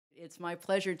It's my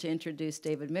pleasure to introduce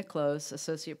David Miklos,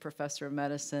 Associate Professor of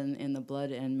Medicine in the Blood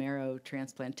and Marrow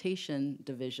Transplantation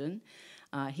Division.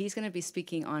 He's going to be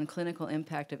speaking on clinical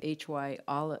impact of HY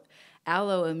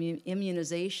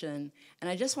alloimmunization. And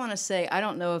I just want to say, I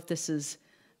don't know if this is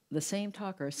the same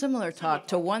talk or a similar talk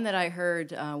to one that I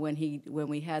heard when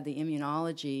we had the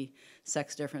immunology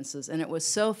sex differences. And it was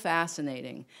so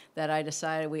fascinating that I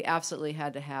decided we absolutely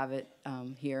had to have it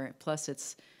here. Plus,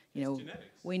 it's, you know,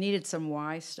 we needed some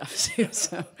Y stuff too.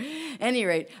 So, at any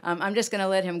rate, I'm just going to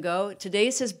let him go.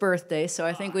 Today's his birthday, so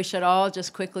I think we should all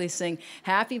just quickly sing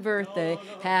 "Happy Birthday,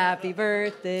 Happy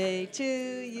Birthday to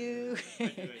you."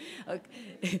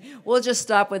 Okay. We'll just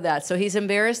stop with that. So he's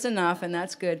embarrassed enough, and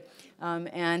that's good.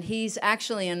 And he's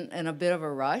actually in a bit of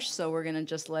a rush, so we're going to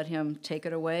just let him take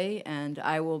it away, and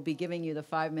I will be giving you the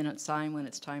 5-minute sign when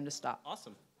it's time to stop.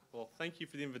 Awesome. Well, thank you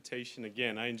for the invitation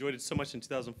again. I enjoyed it so much in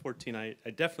 2014. I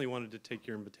definitely wanted to take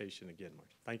your invitation again, Mark.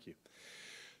 Thank you.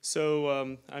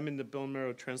 So I'm in the bone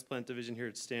marrow transplant division here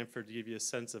at Stanford to give you a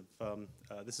sense of,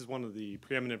 this is one of the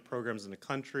preeminent programs in the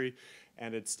country,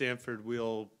 and at Stanford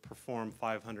we'll perform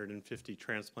 550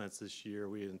 transplants this year.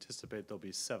 We anticipate there'll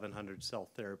be 700 cell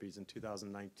therapies in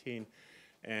 2019.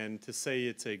 And to say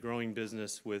it's a growing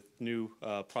business with new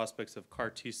prospects of CAR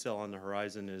T-cell on the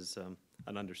horizon is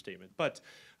an understatement. But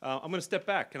I'm going to step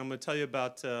back and I'm going to tell you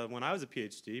about when I was a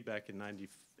PhD back in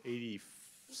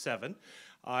 1987.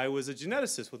 I was a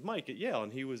geneticist with Mike at Yale,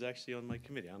 and he was actually on my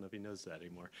committee. I don't know if he knows that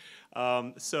anymore.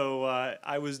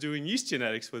 I was doing yeast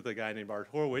genetics with a guy named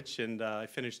Art Horwich, and I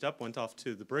finished up, went off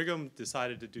to the Brigham,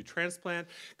 decided to do transplant,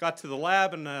 got to the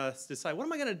lab, and decided, what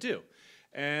am I going to do?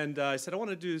 And I said, I want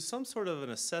to do some sort of an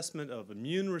assessment of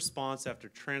immune response after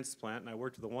transplant, and I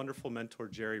worked with a wonderful mentor,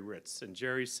 Jerry Ritz, and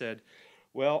Jerry said,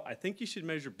 well, I think you should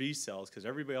measure B cells because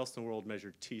everybody else in the world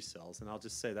measured T cells, and I'll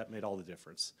just say that made all the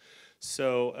difference.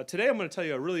 So today I'm going to tell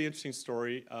you a really interesting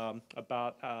story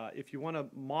about if you want to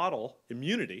model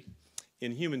immunity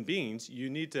in human beings, you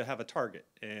need to have a target,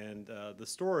 and the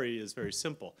story is very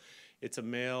simple. It's a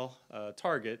male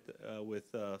target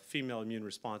with female immune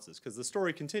responses, because the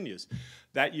story continues.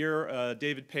 That year,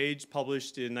 David Page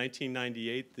published in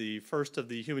 1998 the first of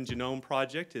the Human Genome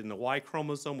Project, and the Y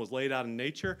chromosome was laid out in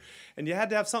Nature. And you had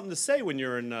to have something to say when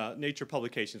you're in Nature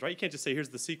publications, right? You can't just say, here's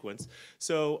the sequence.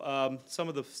 So some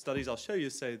of the studies I'll show you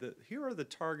say that here are the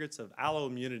targets of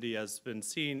alloimmunity as been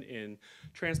seen in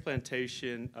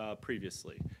transplantation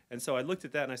previously. And so I looked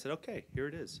at that and I said, okay, here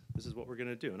it is. This is what we're going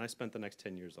to do. And I spent the next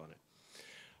 10 years on it.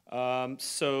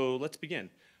 So let's begin.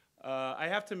 I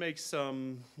have to make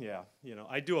some,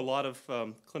 I do a lot of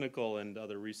clinical and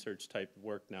other research type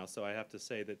work now, so I have to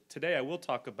say that today I will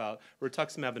talk about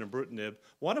rituximab and ibrutinib,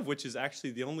 one of which is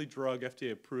actually the only drug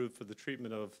FDA approved for the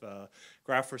treatment of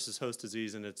graft versus host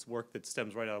disease, and it's work that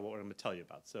stems right out of what I'm going to tell you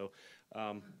about. So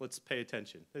let's pay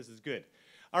attention. This is good.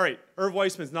 All right, Irv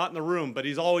Weissman's not in the room, but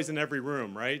he's always in every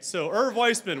room, right? So Irv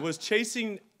Weissman was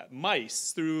chasing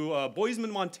mice through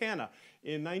Bozeman, Montana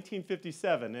in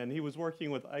 1957, and he was working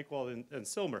with Eichwald and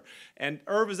Silmer. And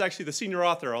Irv is actually the senior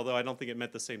author, although I don't think it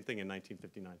meant the same thing in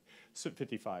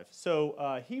 1955.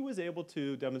 So he was able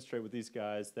to demonstrate with these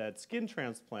guys that skin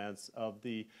transplants of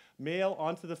the male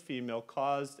onto the female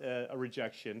caused a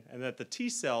rejection, and that the T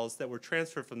cells that were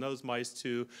transferred from those mice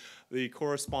to the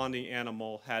corresponding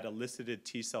animal had elicited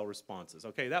T cell responses.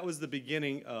 Okay, that was the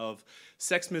beginning of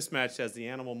sex mismatch as the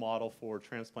animal model for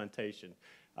transplantation.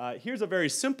 Here's a very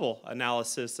simple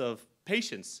analysis of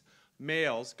patients,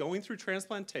 males going through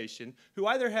transplantation who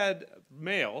either had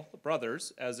male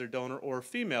brothers as their donor or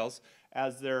females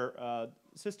as their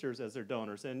sisters as their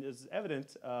donors. And it's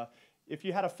evident if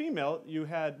you had a female, you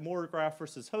had more graft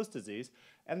versus host disease,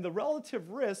 and the relative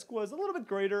risk was a little bit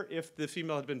greater if the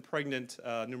female had been pregnant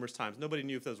numerous times. Nobody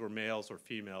knew if those were males or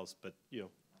females, but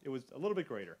it was a little bit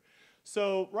greater.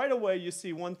 So right away you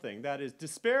see one thing, that is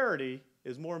disparity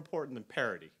is more important than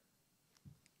parity.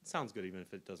 It sounds good even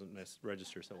if it doesn't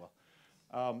register so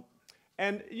well.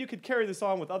 And you could carry this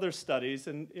on with other studies,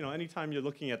 and anytime you're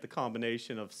looking at the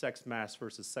combination of sex match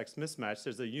versus sex mismatch,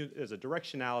 there's a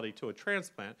directionality to a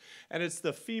transplant, and it's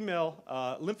the female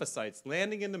lymphocytes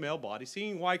landing in the male body,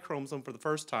 seeing Y chromosome for the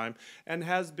first time, and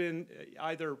has been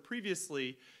either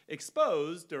previously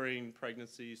exposed during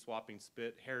pregnancy, swapping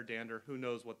spit, hair dander, who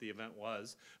knows what the event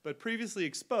was, but previously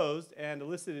exposed and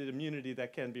elicited immunity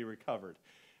that can be recovered.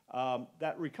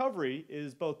 That recovery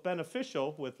is both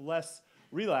beneficial with less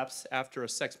relapse after a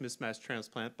sex mismatch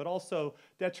transplant, but also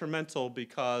detrimental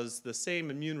because the same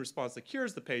immune response that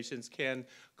cures the patients can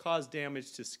cause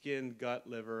damage to skin, gut,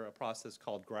 liver, a process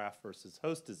called graft versus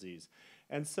host disease.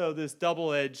 And so this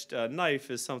double-edged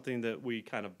knife is something that we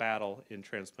kind of battle in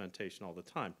transplantation all the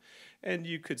time. And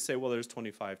you could say, well, there's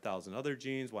 25,000 other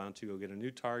genes. Why don't you go get a new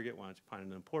target? Why don't you find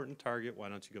an important target? Why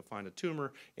don't you go find a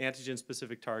tumor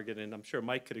antigen-specific target? And I'm sure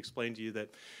Mike could explain to you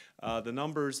that the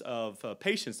numbers of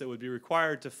patients that would be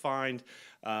required to find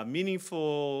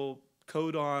meaningful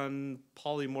codon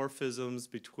polymorphisms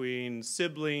between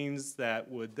siblings that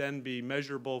would then be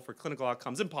measurable for clinical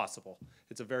outcomes, impossible.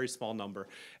 It's a very small number.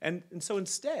 And so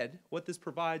instead, what this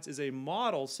provides is a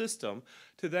model system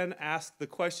to then ask the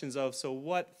questions of, so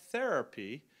what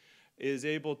therapy is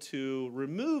able to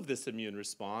remove this immune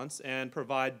response and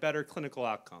provide better clinical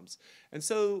outcomes? And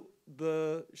so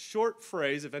the short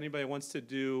phrase, if anybody wants to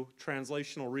do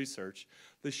translational research,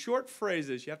 the short phrase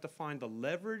is you have to find a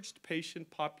leveraged patient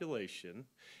population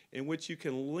in which you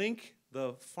can link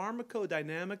the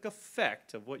pharmacodynamic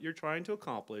effect of what you're trying to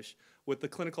accomplish with the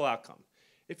clinical outcome.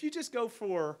 If you just go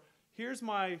for, here's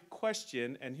my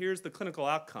question and here's the clinical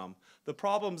outcome, the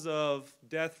problems of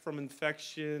death from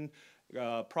infection,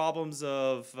 problems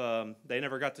of they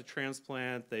never got to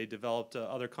transplant, they developed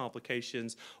other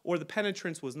complications, or the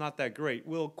penetrance was not that great,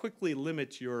 will quickly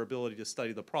limit your ability to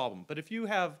study the problem. But if you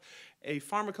have a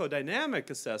pharmacodynamic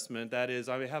assessment, that is,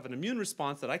 I have an immune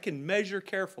response that I can measure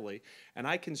carefully, and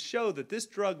I can show that this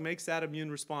drug makes that immune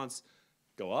response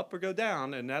go up or go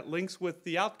down, and that links with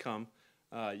the outcome,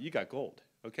 you got gold.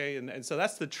 Okay, and so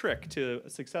that's the trick to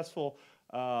successful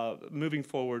moving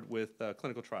forward with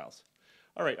clinical trials.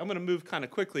 All right, I'm going to move kind of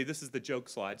quickly. This is the joke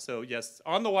slide. So yes,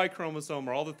 on the Y chromosome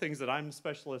are all the things that I'm a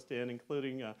specialist in,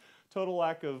 including total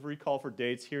lack of recall for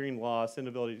dates, hearing loss,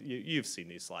 inability. You've seen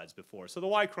these slides before. So the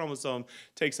Y chromosome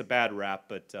takes a bad rap,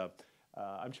 but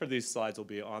I'm sure these slides will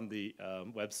be on the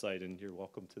website, and you're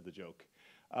welcome to the joke.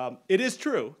 It is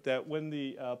true that when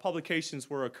the publications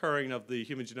were occurring of the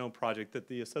Human Genome Project, that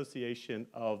the association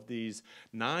of these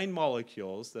 9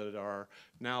 molecules that are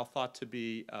now thought to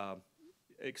be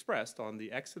expressed on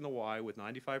the X and the Y with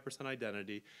 95%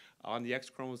 identity. On the X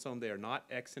chromosome, they are not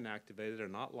X inactivated, they're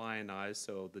not lionized,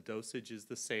 so the dosage is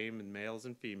the same in males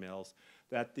and females.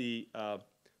 That the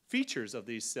features of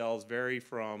these cells vary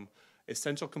from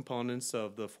essential components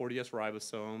of the 40S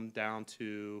ribosome down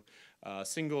to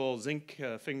single zinc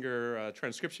finger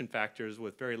transcription factors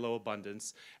with very low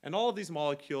abundance. And all of these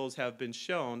molecules have been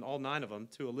shown, all 9 of them,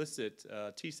 to elicit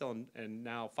T cell and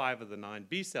now 5 of the 9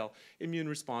 B cell immune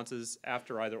responses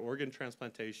after either organ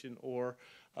transplantation or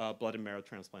blood and marrow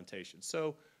transplantation.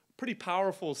 So pretty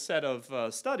powerful set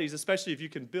of studies, especially if you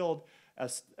can build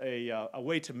a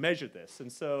way to measure this.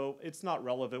 And so it's not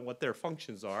relevant what their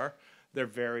functions are. They're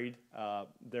varied.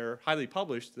 They're highly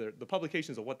published. The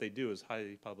publications of what they do is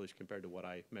highly published compared to what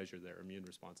I measure their immune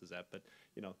responses at. But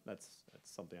you know, that's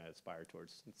something I aspire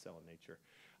towards in Cell and Nature.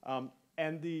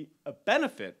 And the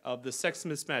benefit of the sex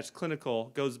mismatch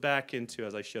clinical goes back into,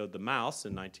 as I showed, the mouse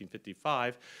in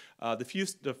 1955.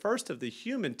 The first of the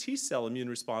human T-cell immune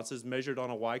responses measured on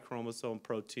a Y chromosome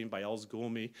protein by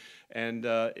Ellsgoolmy, and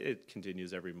it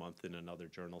continues every month in another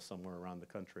journal somewhere around the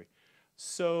country.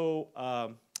 So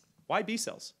why B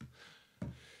cells?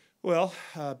 Well,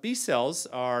 B cells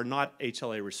are not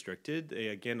HLA restricted. They,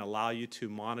 again, allow you to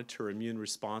monitor immune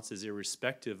responses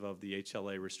irrespective of the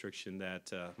HLA restriction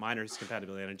that minor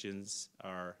histocompatibility antigens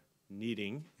are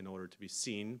needing in order to be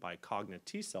seen by cognate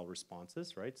T cell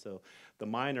responses, right? So the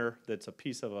minor that's a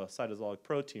piece of a cytosolic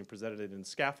protein presented in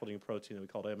scaffolding protein that we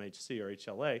call MHC or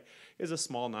HLA is a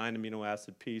small 9 amino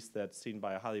acid piece that's seen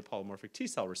by a highly polymorphic T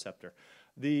cell receptor.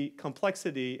 The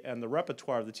complexity and the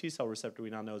repertoire of the T cell receptor we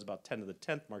now know is about 10 to the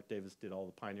 10th. Mark Davis did all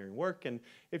the pioneering work. And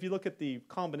if you look at the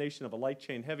combination of a light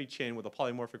chain, heavy chain with a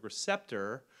polymorphic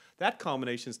receptor, that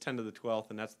combination is 10 to the 12th,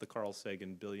 and that's the Carl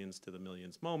Sagan billions to the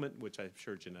millions moment, which I'm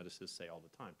sure geneticists say all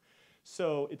the time.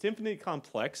 So it's infinitely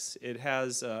complex. It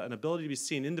has an ability to be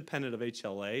seen independent of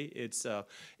HLA. It's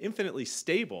infinitely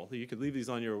stable. You could leave these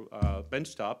on your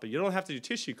benchtop, but you don't have to do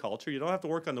tissue culture. You don't have to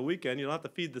work on the weekend. You don't have to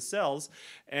feed the cells.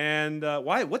 And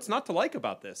what's not to like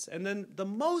about this? And then the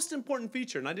most important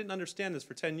feature, and I didn't understand this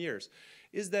for 10 years,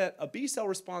 is that a B cell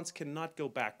response cannot go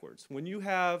backwards. When you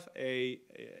have a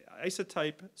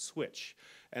isotype switch,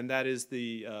 and that is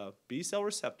the B cell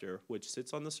receptor, which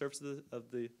sits on the surface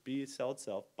of the B cell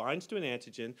itself, binds to an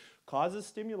antigen, causes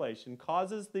stimulation,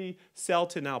 causes the cell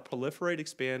to now proliferate,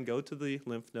 expand, go to the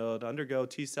lymph node, undergo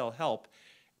T cell help,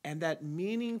 and that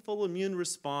meaningful immune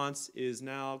response is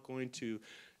now going to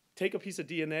take a piece of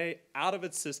DNA out of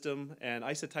its system and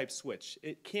isotype switch.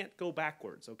 It can't go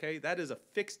backwards, okay? That is a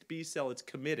fixed B cell. It's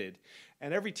committed.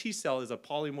 And every T cell is a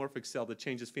polymorphic cell that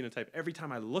changes phenotype every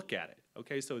time I look at it.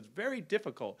 Okay, so it's very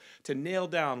difficult to nail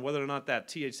down whether or not that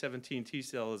Th17 T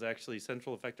cell is actually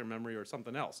central effector memory or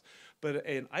something else. But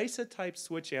an isotype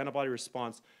switch antibody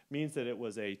response means that it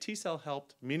was a T cell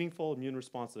helped, meaningful immune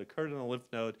response that occurred in a lymph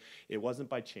node. It wasn't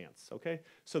by chance. Okay,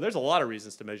 so there's a lot of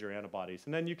reasons to measure antibodies,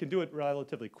 and then you can do it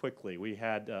relatively quickly. We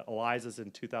had ELISAs in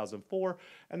 2004,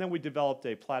 and then we developed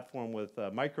a platform with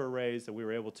microarrays that we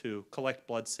were able to collect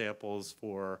blood samples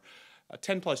for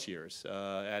 10 plus years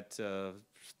at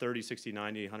 30, 60,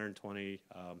 90, 120,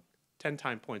 10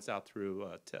 time points out through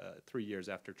 3 years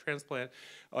after transplant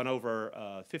on over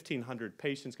 1,500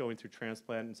 patients going through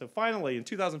transplant. And so finally, in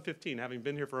 2015, having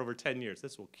been here for over 10 years,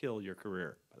 this will kill your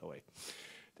career, by the way.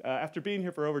 After being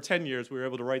here for over 10 years, we were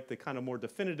able to write the kind of more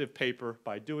definitive paper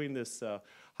by doing this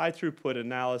high throughput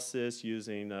analysis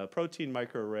using protein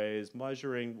microarrays,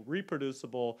 measuring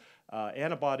reproducible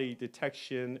antibody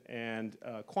detection and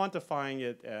quantifying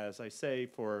it, as I say,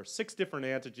 for 6 different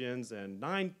antigens and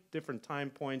 9 different time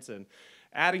points, and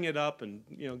adding it up and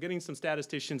getting some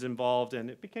statisticians involved, and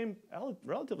it became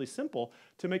relatively simple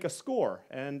to make a score.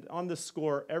 And on this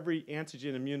score, every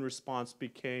antigen immune response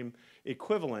became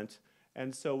equivalent.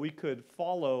 And so we could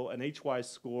follow an HY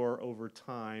score over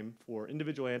time for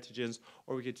individual antigens,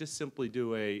 or we could just simply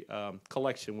do a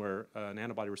collection where an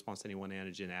antibody response to any one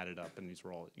antigen added up, and these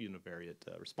were all univariate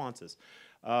responses.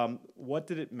 What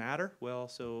did it matter? Well,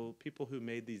 so people who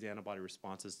made these antibody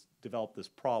responses developed this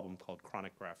problem called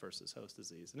chronic graft versus host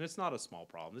disease. And it's not a small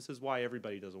problem. This is why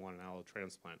everybody doesn't want an allo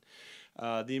transplant.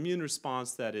 The immune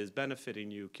response that is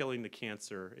benefiting you, killing the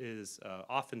cancer, is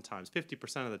oftentimes,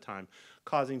 50% of the time,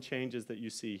 causing changes that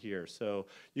you see here. So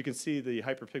you can see the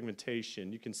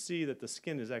hyperpigmentation. You can see that the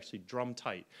skin is actually drum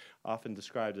tight, often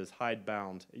described as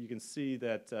hide-bound. You can see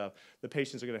that the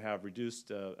patients are going to have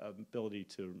reduced ability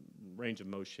to range of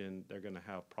motion. They're going to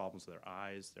have problems with their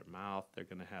eyes, their mouth. They're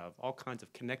going to have all kinds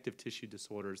of connective tissue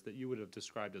disorders that you would have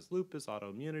described as lupus,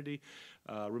 autoimmunity,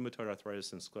 rheumatoid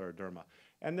arthritis, and scleroderma.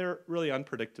 And they're really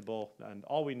unpredictable, and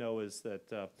all we know is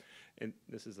that, and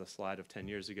this is a slide of 10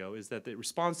 years ago, is that it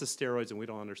responds to steroids and we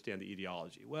don't understand the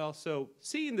etiology. Well, so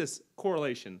seeing this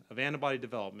correlation of antibody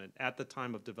development at the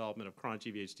time of development of chronic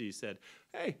GVHD said,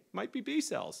 hey, might be B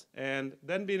cells. And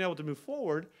then being able to move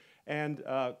forward and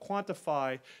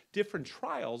quantify different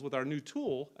trials with our new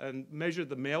tool and measure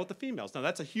the male with the females. Now,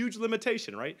 that's a huge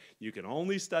limitation, right? You can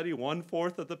only study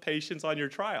 1/4 of the patients on your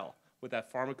trial with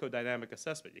that pharmacodynamic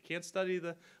assessment. You can't study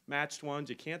the matched ones.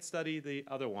 You can't study the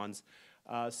other ones.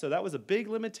 So that was a big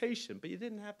limitation, but you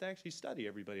didn't have to actually study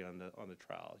everybody on the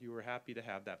trial. You were happy to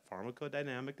have that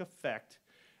pharmacodynamic effect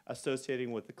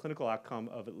associating with the clinical outcome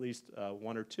of at least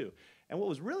 1 or 2. And what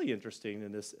was really interesting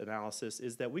in this analysis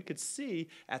is that we could see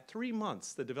at 3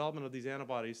 months the development of these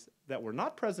antibodies that were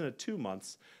not present at 2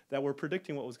 months, that were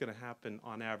predicting what was going to happen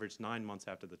on average 9 months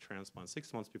after the transplant,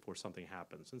 6 months before something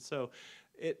happens. And so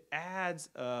it adds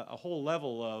a whole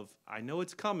level of, I know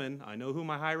it's coming, I know who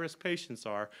my high-risk patients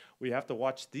are, we have to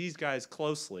watch these guys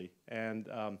closely. And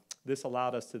this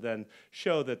allowed us to then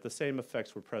show that the same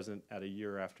effects were present at a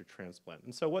year after transplant.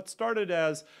 And so what started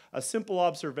as a simple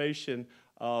observation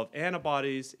of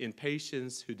antibodies in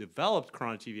patients who developed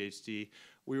chronic GVHD,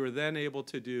 we were then able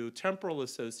to do temporal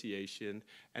association,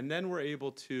 and then we're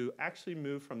able to actually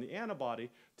move from the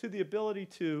antibody to the ability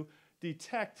to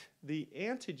detect the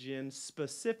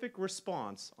antigen-specific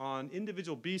response on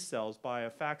individual B cells by a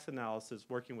FACS analysis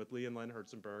working with Lee and Len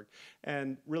Herzenberg,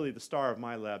 and really the star of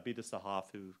my lab, Bita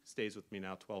Sahaf, who stays with me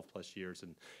now 12 plus years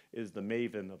and is the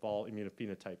maven of all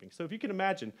immunophenotyping. So if you can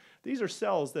imagine, these are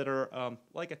cells that are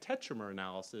like a tetramer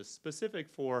analysis specific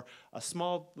for a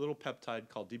small little peptide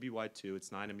called DBY2,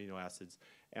 it's 9 amino acids,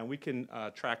 and we can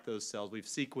track those cells. We've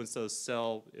sequenced those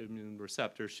cell immune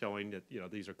receptors showing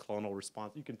that these are clonal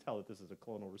response. You can tell that this is a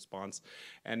clonal response,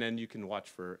 and then you can watch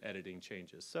for editing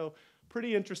changes. So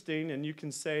pretty interesting, and you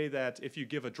can say that if you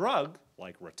give a drug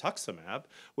like rituximab,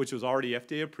 which was already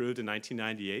FDA approved in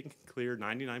 1998 and can clear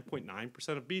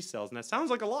 99.9% of B cells, and that sounds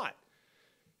like a lot,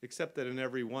 except that in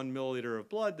every 1 milliliter of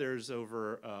blood, there's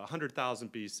over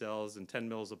 100,000 B cells, and 10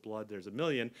 mils of blood, there's 1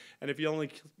 million. And if you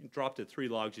only dropped it 3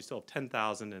 logs, you still have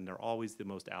 10,000, and they're always the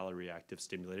most alloreactive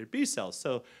stimulated B cells,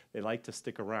 so they like to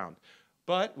stick around.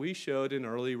 But we showed in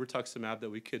early rituximab that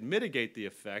we could mitigate the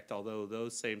effect, although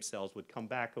those same cells would come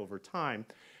back over time.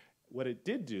 What it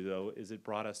did do, though, is it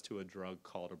brought us to a drug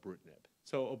called ibrutinib.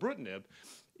 So ibrutinib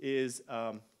is...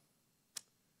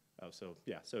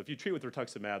 So if you treat with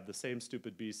rituximab, the same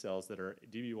stupid B cells that are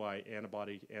DBY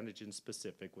antibody antigen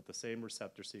specific with the same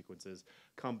receptor sequences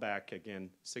come back again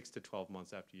 6 to 12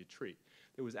 months after you treat.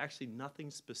 there was actually nothing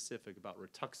specific about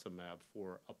rituximab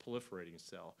for a proliferating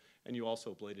cell. And you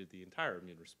also ablated the entire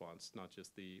immune response, not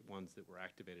just the ones that were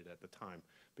activated at the time,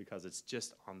 because it's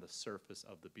just on the surface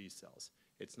of the B cells.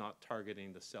 It's not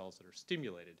targeting the cells that are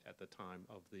stimulated at the time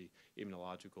of the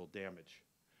immunological damage.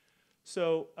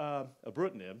 So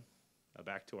ibrutinib,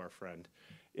 back to our friend,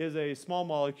 is a small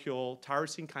molecule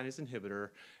tyrosine kinase inhibitor,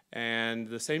 and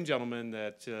the same gentleman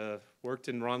that worked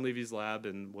in Ron Levy's lab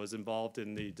and was involved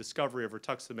in the discovery of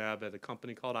rituximab at a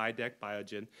company called IDEC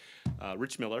Biogen,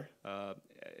 Rich Miller,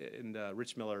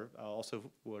 Rich Miller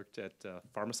also worked at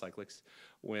Pharmacyclics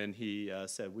when he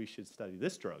said we should study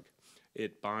this drug.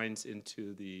 It binds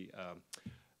into the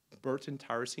Burton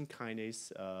tyrosine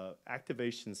kinase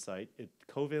activation site. It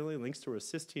covalently links to a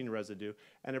cysteine residue,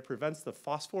 and it prevents the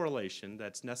phosphorylation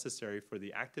that's necessary for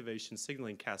the activation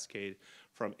signaling cascade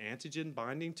from antigen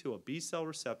binding to a B cell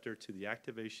receptor to the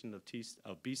activation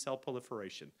of B cell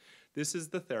proliferation. This is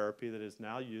the therapy that is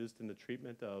now used in the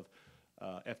treatment of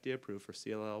FDA approved for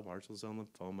CLL, marginal zone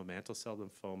lymphoma, mantle cell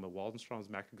lymphoma, Waldenstrom's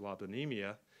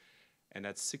macroglobulinemia. And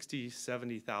that's 60,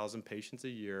 70,000 patients a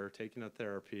year taking a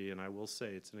therapy, and I will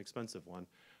say it's an expensive one.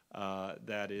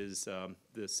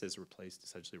 This has replaced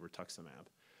essentially rituximab.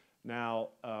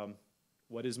 Now,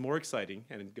 what is more exciting,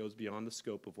 and it goes beyond the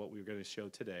scope of what we're going to show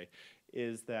today,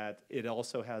 is that it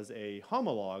also has a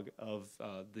homologue of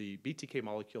the BTK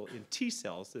molecule in T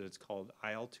cells that it's called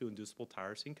IL-2 inducible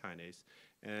tyrosine kinase.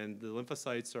 And the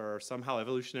lymphocytes are somehow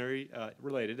evolutionary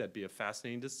related. That'd be a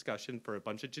fascinating discussion for a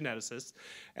bunch of geneticists.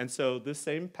 And so this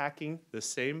same packing, the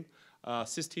same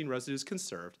cysteine residue is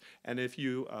conserved. And if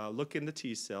you look in the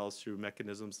T cells through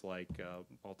mechanisms like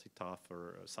multi-TOF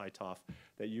or CyTOF,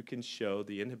 that you can show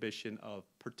the inhibition of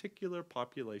particular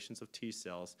populations of T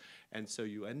cells. And so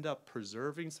you end up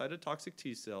preserving cytotoxic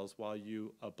T cells while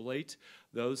you ablate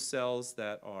those cells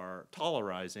that are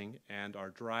tolerizing and are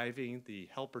driving the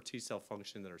helper T cell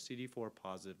function that are CD4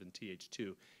 positive and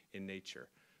Th2 in nature.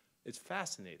 It's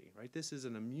fascinating, right? This is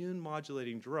an immune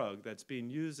modulating drug that's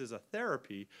being used as a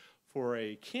therapy for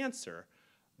a cancer,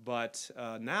 but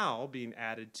now being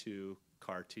added to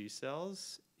CAR T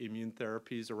cells, immune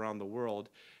therapies around the world,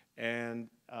 and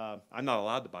I'm not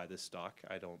allowed to buy this stock.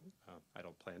 I don't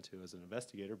plan to as an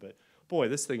investigator, but boy,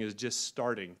 this thing is just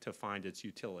starting to find its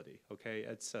utility, okay?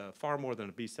 It's far more than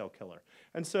a B-cell killer.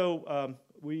 And so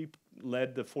we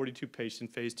led the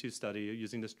 42-patient phase 2 study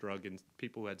using this drug in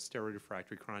people who had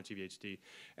steroid-refractory chronic GVHD,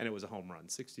 and it was a home run,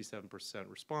 67%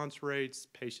 response rates,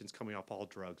 patients coming off all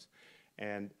drugs.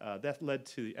 And that led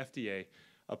to the FDA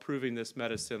approving this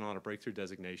medicine on a breakthrough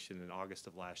designation in August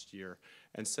of last year.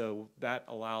 And so that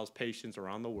allows patients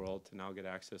around the world to now get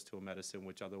access to a medicine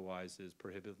which otherwise is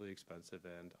prohibitively expensive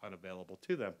and unavailable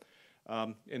to them.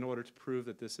 In order to prove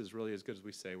that this is really as good as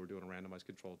we say, we're doing a randomized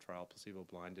controlled trial,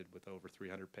 placebo-blinded, with over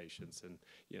 300 patients, and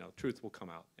truth will come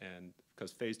out. And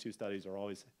because phase 2 studies are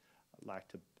always lack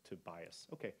to bias.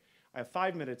 Okay, I have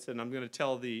 5 minutes, and I'm going to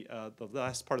tell the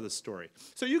last part of the story.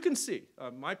 So you can see,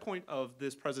 my point of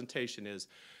this presentation is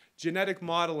genetic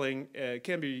modeling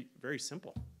can be very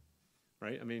simple,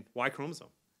 right? I mean, Y chromosome.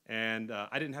 And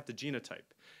I didn't have to genotype.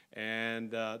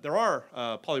 And there are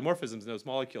polymorphisms in those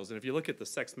molecules. And if you look at the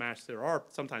sex match, there are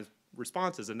sometimes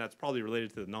responses, and that's probably related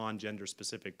to the non-gender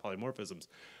specific polymorphisms.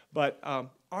 But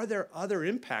are there other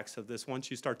impacts of this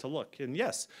once you start to look? And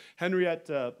yes, Henriette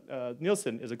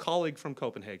Nielsen is a colleague from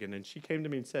Copenhagen, and she came to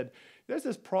me and said, there's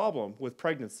this problem with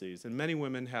pregnancies, and many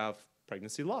women have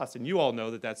pregnancy loss. And you all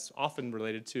know that that's often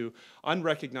related to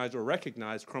unrecognized or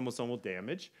recognized chromosomal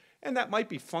damage. And that might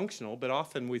be functional, but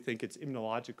often we think it's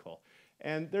immunological.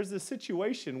 And there's a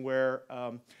situation where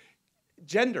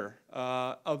gender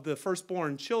of the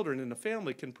firstborn children in the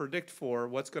family can predict for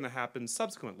what's going to happen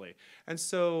subsequently. And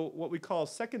so what we call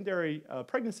secondary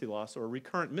pregnancy loss or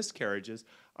recurrent miscarriages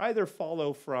either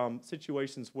follow from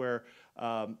situations where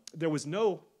there was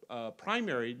no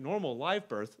primary normal live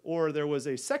birth, or there was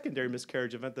a secondary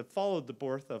miscarriage event that followed the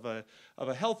birth of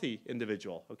a healthy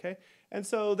individual, okay? And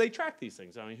so they track these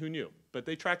things. I mean, who knew? But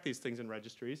they track these things in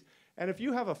registries. And if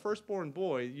you have a firstborn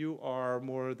boy, you are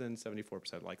more than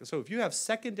 74% likely. So if you have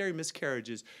secondary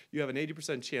miscarriages, you have an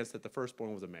 80% chance that the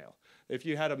firstborn was a male. If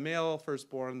you had a male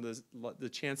firstborn, the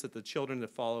chance that the children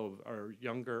that follow are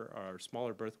younger or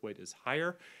smaller birth weight is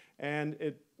higher. And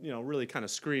it really kind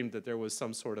of screamed that there was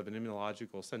some sort of an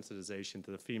immunological sensitization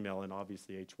to the female, and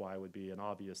obviously HY would be an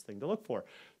obvious thing to look for.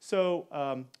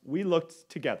 So we looked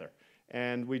together.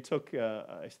 And we took,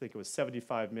 I think it was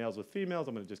 75 males with females.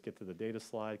 I'm going to just get to the data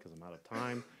slide because I'm out of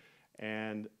time.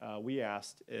 And we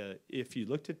asked if you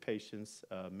looked at patients,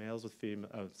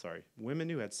 women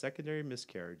who had secondary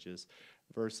miscarriages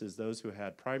versus those who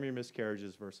had primary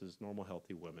miscarriages versus normal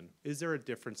healthy women? Is there a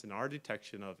difference in our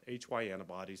detection of HY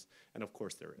antibodies? And of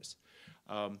course there is.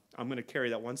 I'm going to carry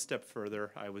that one step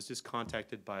further. I was just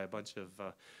contacted by a bunch of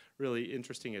really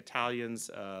interesting Italians.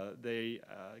 They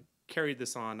carried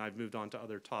this on. I've moved on to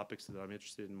other topics that I'm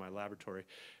interested in my laboratory.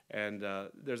 And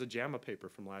there's a JAMA paper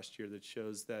from last year that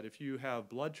shows that if you have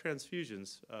blood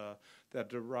transfusions that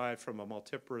derive from a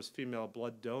multiparous female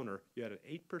blood donor, you had an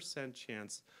 8%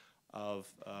 chance of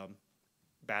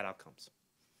bad outcomes.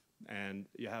 And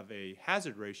you have a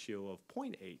hazard ratio of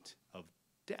 0.8 of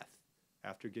death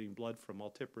after getting blood from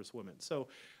multiparous women. So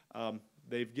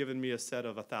they've given me a set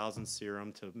of 1,000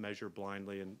 serum to measure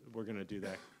blindly, and we're going to do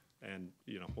that. And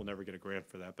we'll never get a grant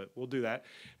for that, but we'll do that,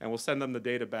 and we'll send them the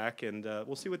data back, and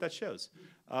we'll see what that shows.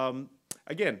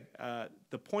 Again,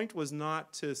 the point was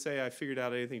not to say I figured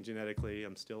out anything genetically.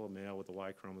 I'm still a male with a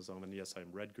Y chromosome, and yes, I'm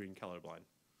red-green colorblind.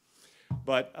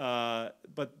 But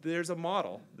there's a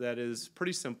model that is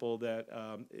pretty simple that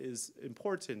is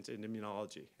important in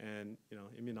immunology, and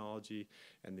immunology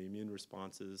and the immune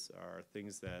responses are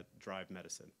things that drive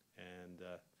medicine, and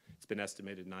it's been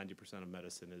estimated 90% of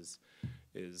medicine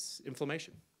is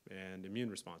inflammation and immune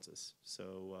responses.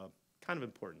 So kind of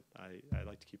important. I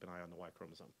like to keep an eye on the Y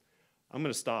chromosome. I'm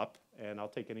going to stop, and I'll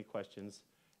take any questions,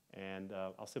 and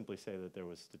I'll simply say that there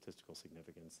was statistical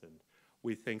significance, and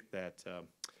we think that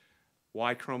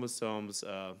Y chromosomes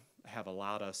have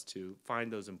allowed us to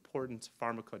find those important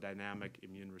pharmacodynamic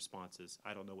immune responses.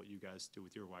 I don't know what you guys do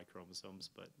with your Y chromosomes,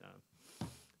 but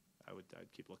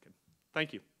I'd keep looking.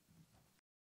 Thank you.